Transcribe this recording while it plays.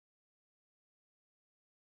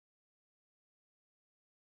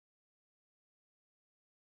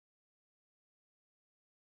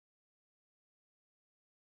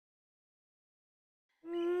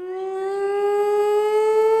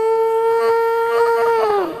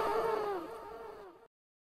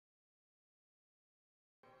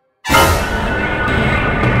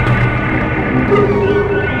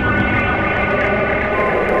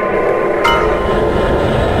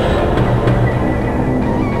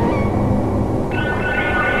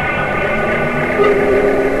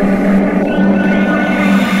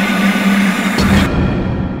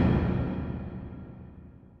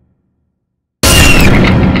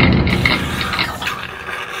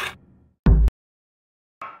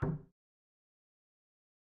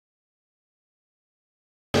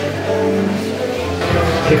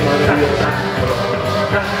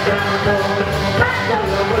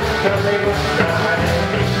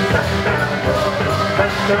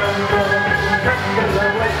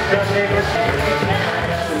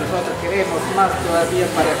Nosotros queremos más todavía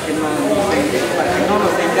para que no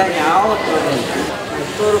nos engañe a otros.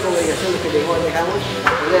 Toda la congregación que dejamos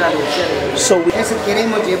poder anunciar. Eso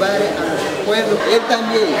queremos llevar a nuestro pueblo. Él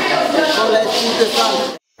también, con la Espíritu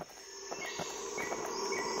Santo.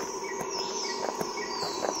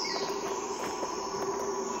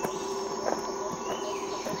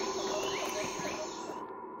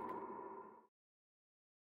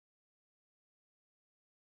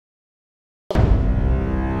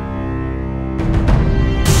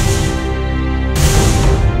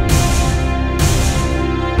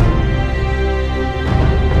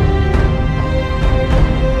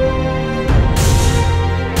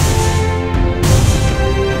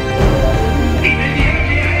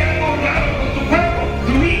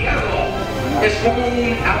 Es como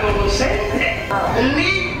un adolescente.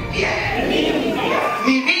 Limpia mi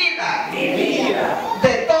vida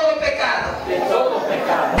de todo pecado.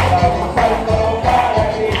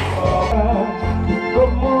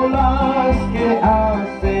 Como las que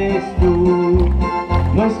haces tú,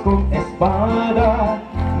 no es con espada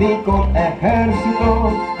ni con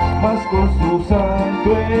ejércitos, mas con su Santo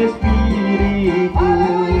Espíritu.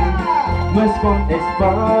 No es con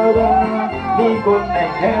espada ni con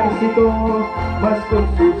ejército, mas con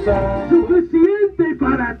su Santo. Suficiente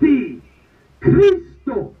para ti,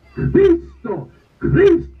 Cristo,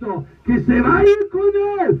 que se va a ir con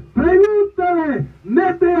él. Pregúntale,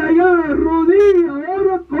 mete allá, rodilla,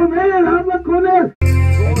 ora con él, habla con él.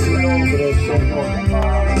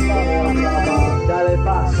 Dale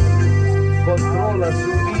paz, controla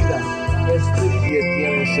su vida, espíritu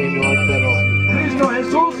tiene el Señor, pero Cristo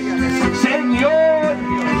Jesús, Señor,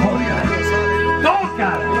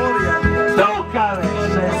 tócale,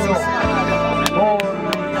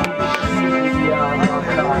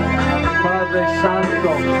 Señor, Padre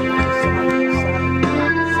Santo,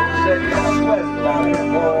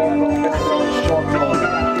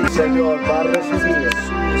 Señor, va a recibir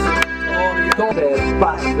todo el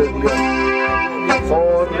paz de Dios.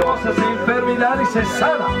 Oh, Dios, esa enfermedad y se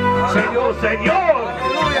sana. Señor,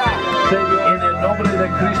 en el nombre de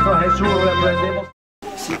Cristo Jesús reprendemos.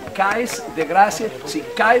 Si caes de gracia, si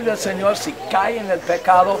caes del Señor, si caes en el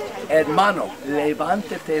pecado, hermano,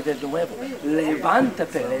 levántate de nuevo,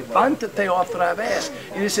 levántate otra vez.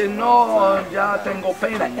 Y dice, no, ya tengo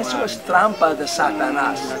pena. Eso es trampa de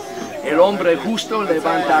Satanás. El hombre justo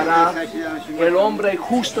levantará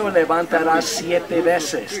 7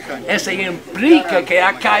 veces. Eso implica que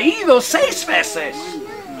ha caído 6 veces.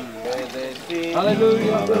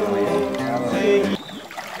 Aleluya.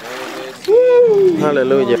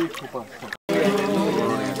 Aleluya.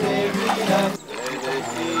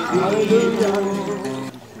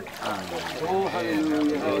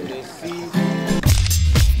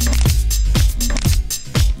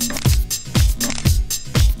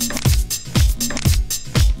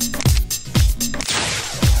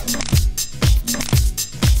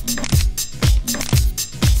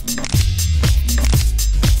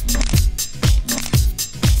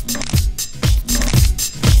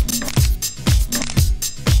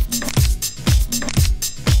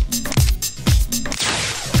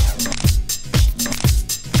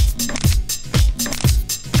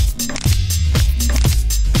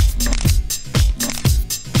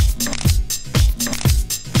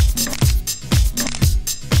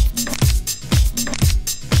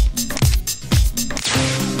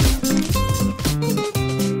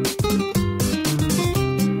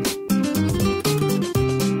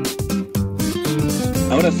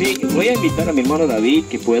 Ahora sí, voy a invitar a mi hermano David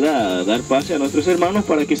que pueda dar pase a nuestros hermanos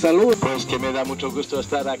para que saluden. Pues que me da mucho gusto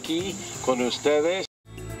estar aquí con ustedes.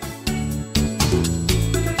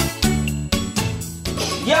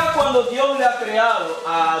 Ya cuando Dios le ha creado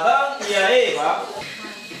a Adán y a Eva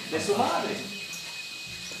de su madre.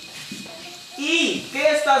 ¿Y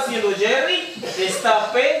qué está haciendo Jerry?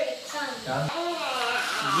 Está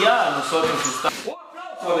ya nosotros estamos. Un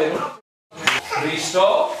aplauso, a ver.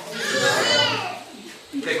 Cristo,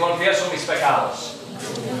 te confieso mis pecados.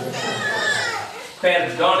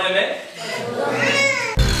 Perdóneme.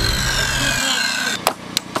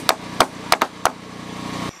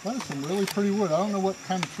 That's some really pretty wood. I don't know what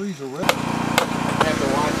kind of trees are red. I have to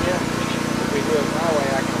watch it. If we do it my way,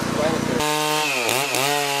 I can explain it to you.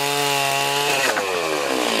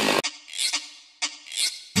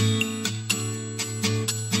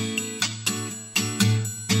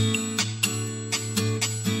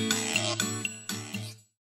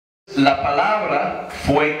 La palabra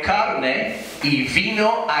fue carne y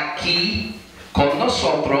vino aquí con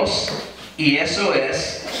nosotros, y eso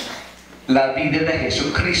es la vida de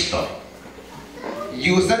Jesucristo.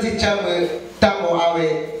 yusan si chama tamo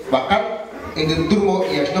ave bakal en turmo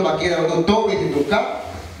y no va queda no todo de nunca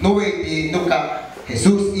no ve nunca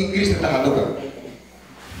Jesús y Cristo tahadoka.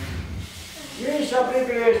 Esa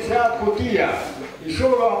Biblia se acutia y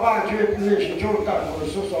solo abajo de chota con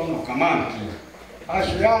esos no camanti.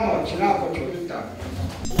 Asiano chinaco chorita.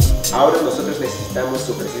 Ahora nosotros necesitamos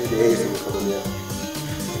su presencia de ellos en la comunidad.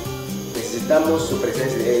 Necesitamos su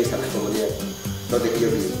presencia de ellos en la comunidad, donde yo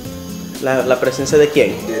vivo. La presencia de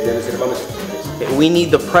quién? De los hermanos. We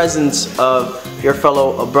need the presence of your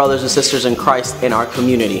fellow brothers and sisters in Christ in our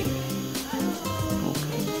community.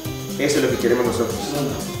 Eso es lo que queremos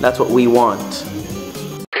nosotros. That's what we want.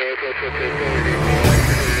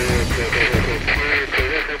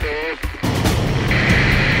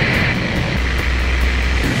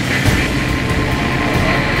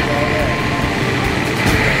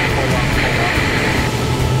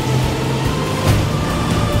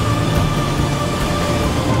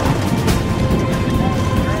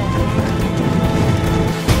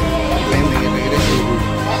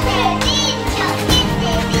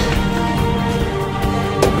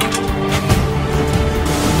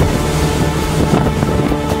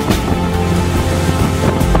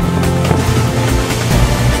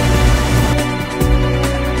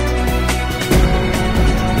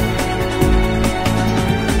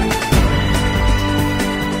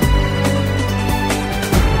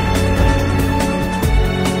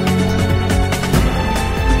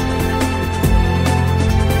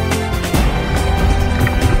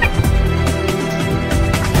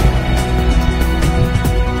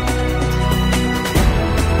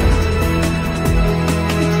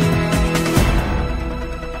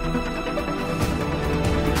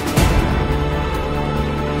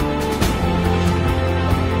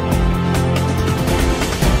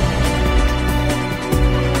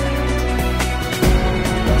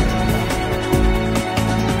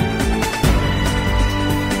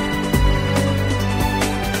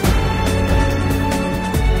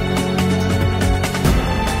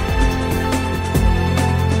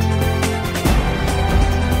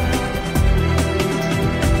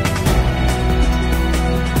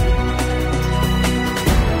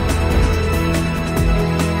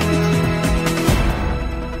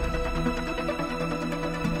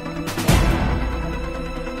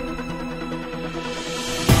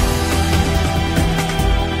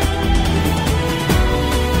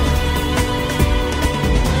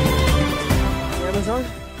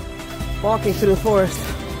 Walking through the forest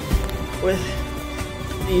with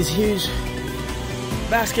these huge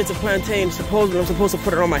baskets of plantains. Supposedly I'm supposed to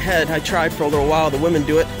put it on my head. I tried for a little while, the women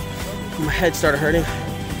do it. My head started hurting.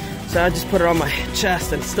 So I just put it on my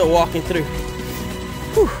chest and still walking through.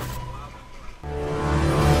 Whew.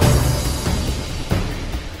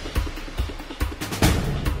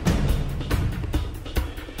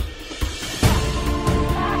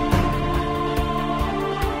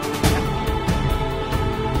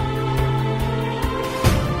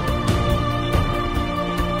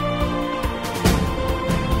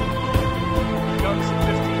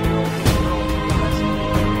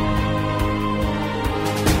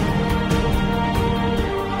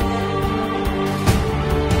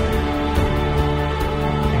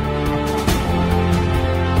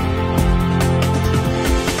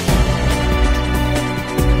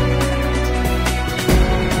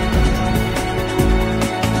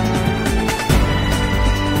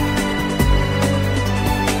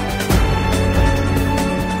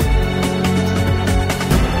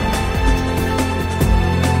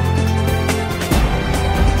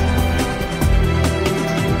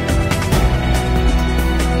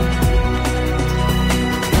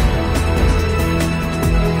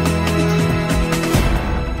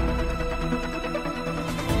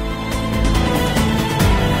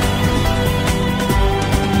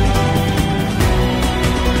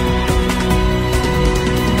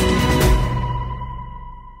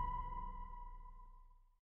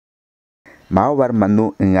 Mawar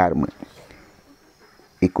manu engarma.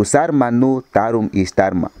 Ikusar manu tarum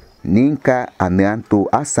istarma. Ninka aneantu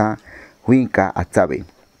asa huinka atsabe.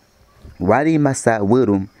 Wari masa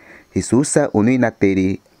wurum Jesusa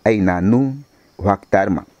uninateri ainanu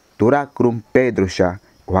huaktarma. Turakrum Pedrosha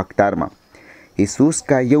huaktarma. Jesus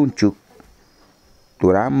ka yonchuk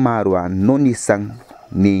turam marua nonisang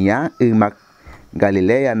niya imak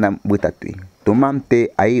Galilea nam butatui.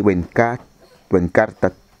 Tumamte ai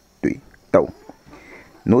wenkarta tau.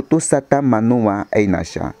 Nutu sata manua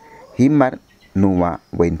ainasha himar nuwa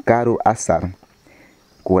wenkaru asar.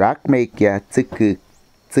 Kurak mekia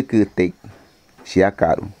tsukutek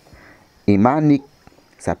siakaru. Imanik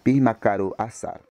sapih makaru asar.